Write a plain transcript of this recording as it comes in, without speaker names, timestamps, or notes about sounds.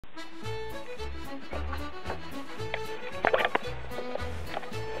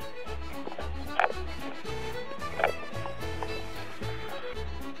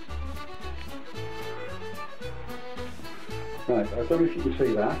Right, I don't know if you can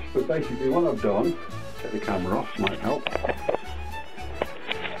see that, but basically what I've done, take the camera off, might help.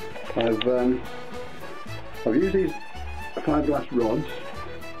 I've used these fiberglass rods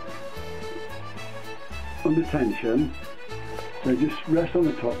under tension. They just rest on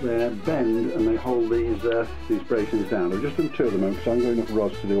the top there, bend, and they hold these bracings down. I've just done 2 of them because I haven't got enough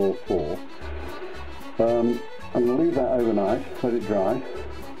rods to do all 4. I'm going to leave that overnight, let it dry,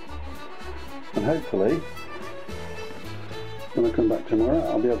 and hopefully when I come back tomorrow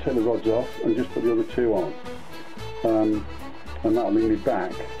I'll be able to take the rods off and just put the other 2 on. And that'll bring me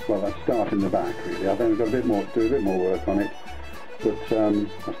back, well that's starting the back really. I've only got do a bit more work on it, but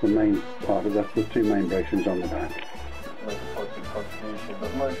that's the main part of the 2 main bracings on the back. Make a positive contribution,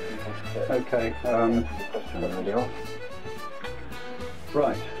 but most people get okay,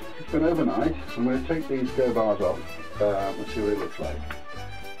 right, it's been overnight. I'm going to take these go bars off and see what it looks like.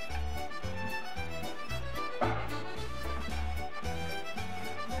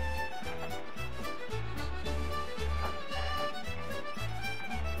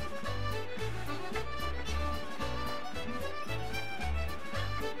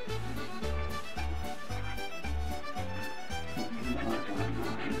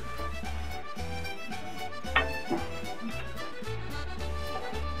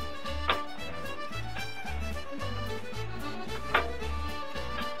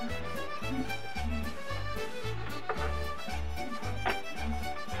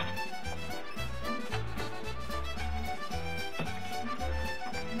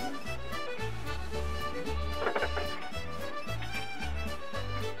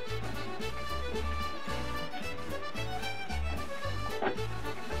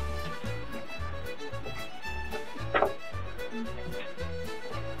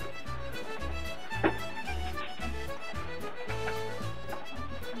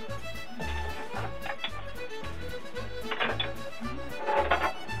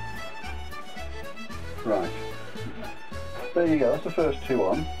 Right, there you go, that's the first 2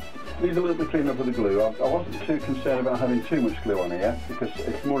 on. Needs a little bit clean up with the glue. I wasn't too concerned about having too much glue on here because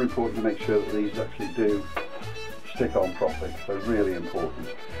it's more important to make sure that these actually do stick on properly, so really important.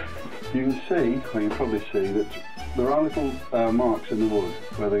 You can see, or you can probably see, that there are little marks in the wood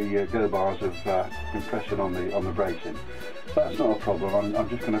where the go bars have been pressing on the bracing. That's not a problem. I'm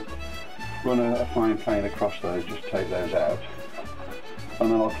just going to run a fine plane across those, just take those out,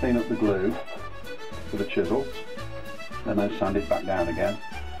 and then I'll clean up the glue with a chisel and then sand it back down again.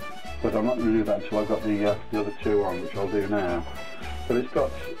 But I'm not going to do that until I've got the other 2 on, which I'll do now. But it's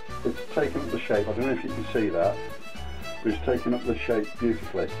taken up the shape. I don't know if you can see that, but it's taken up the shape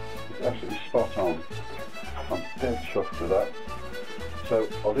beautifully. It's absolutely spot on. I'm dead chuffed with that. So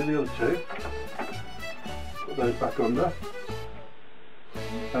I'll do the other 2, put those back under,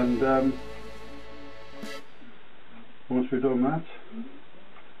 and once we've done that,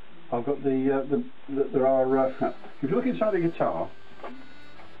 I've got there are, if you look inside a guitar,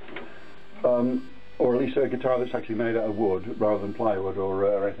 or at least a guitar that's actually made out of wood rather than plywood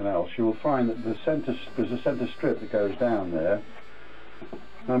or anything else, you will find that there's a centre strip that goes down there.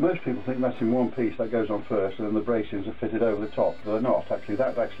 Now most people think that's in one piece, that goes on first, and then the bracings are fitted over the top. They're not actually.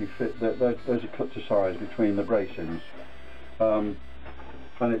 That actually fit. There's a cut to size between the bracings, and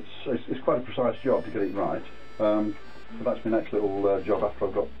it's quite a precise job to get it right. So that's my next little job after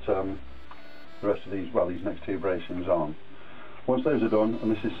I've got the rest of these, well, these next 2 bracings on. Once those are done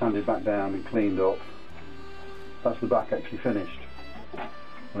and this is sanded back down and cleaned up, that's the back actually finished,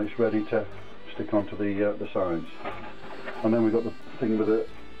 and it's ready to stick onto the sides. And then we've got the thing with the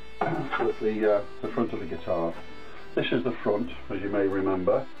front of the guitar. This is the front, as you may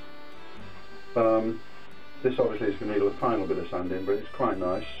remember. This obviously is going to need a final bit of sanding, but it's quite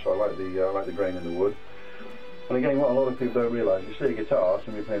nice. So I like the grain in the wood. And again, what a lot of people don't realise, you see a guitar,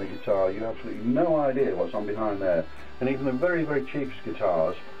 somebody playing a guitar, you have absolutely no idea what's on behind there. And even the very, very cheapest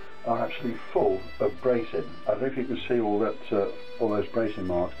guitars are actually full of bracing. I don't know if you can see all those bracing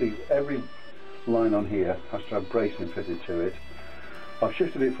marks. Every line on here has to have bracing fitted to it. I've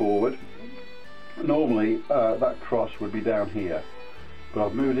shifted it forward. Normally that cross would be down here, but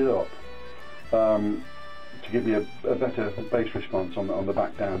I've moved it up to give me a better bass response on the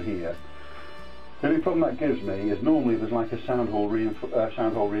back down here. The only problem that gives me is normally there's like a sound hole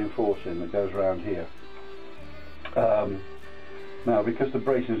reinforcing that goes around here. Now, because the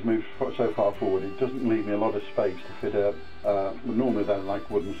bracings move so far forward, it doesn't leave me a lot of space to fit normally they're like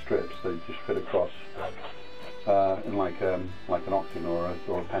wooden strips, they just fit across in like an octagon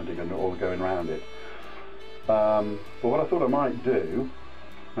or a pentagon all going around it. But what I thought I might do,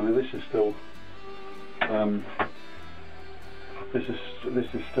 I mean this is still this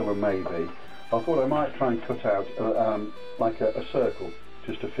is still a maybe. I thought I might try and cut out like a circle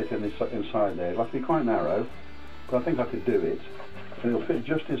just to fit in this inside there. It'll have to be quite narrow, but I think I could do it. And it'll fit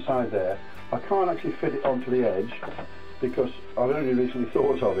just inside there. I can't actually fit it onto the edge because I've only recently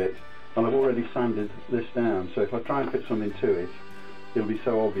thought of it, and I've already sanded this down. So if I try and fit something to it, it'll be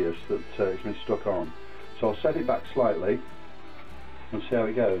so obvious that it's been stuck on. So I'll set it back slightly and see how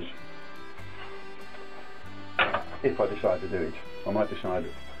it goes. If I decide to do it, I might decide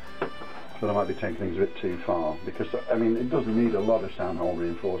that I might be taking things a bit too far, because I mean it doesn't need a lot of sound hole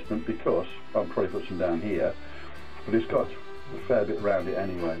reinforcement, because I'll probably put some down here, but it's got a fair bit around it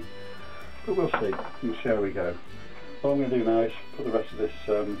anyway. But we'll see. We'll see how we go. What I'm going to do now is put the rest of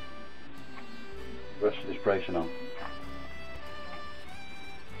this bracing on.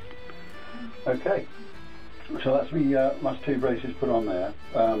 Okay, so that's the last two braces put on there.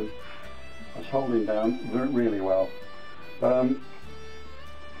 That's holding down really well.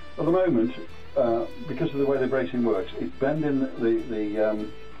 At the moment, because of the way the bracing works, it's bending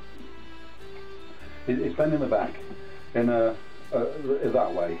it's bending the back in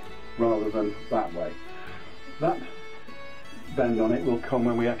that way rather than that way. That bend on it will come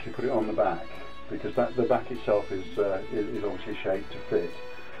when we actually put it on the back, because the back itself is obviously shaped to fit.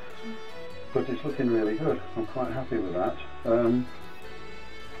 But it's looking really good. I'm quite happy with that.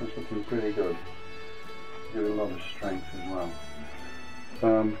 It's looking pretty good. Give it a lot of strength as well.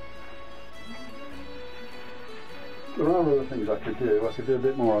 There are other things I could do. I could do a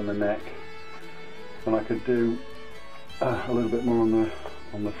bit more on the neck, and I could do a little bit more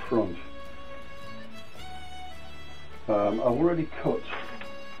on the front. I've already cut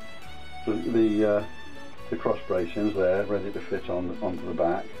the cross bracings there, ready to fit onto the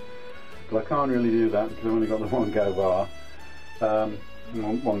back, but I can't really do that because I've only got the one go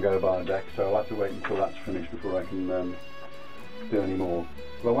bar deck, so I'll have to wait until that's finished before I can do any more.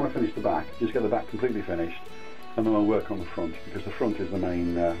 But I want to finish the back, just get the back completely finished, and then I'll work on the front, because the front is the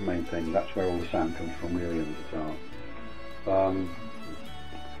main thing. That's where all the sound comes from really in the guitar.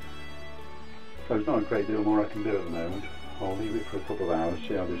 So there's not a great deal more I can do at the moment. I'll leave it for a couple of hours,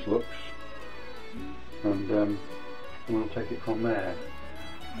 see how this looks, and we'll take it from there.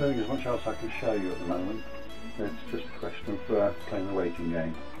 Doing as much else I can show you at the moment. It's just a question of playing the waiting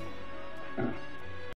game.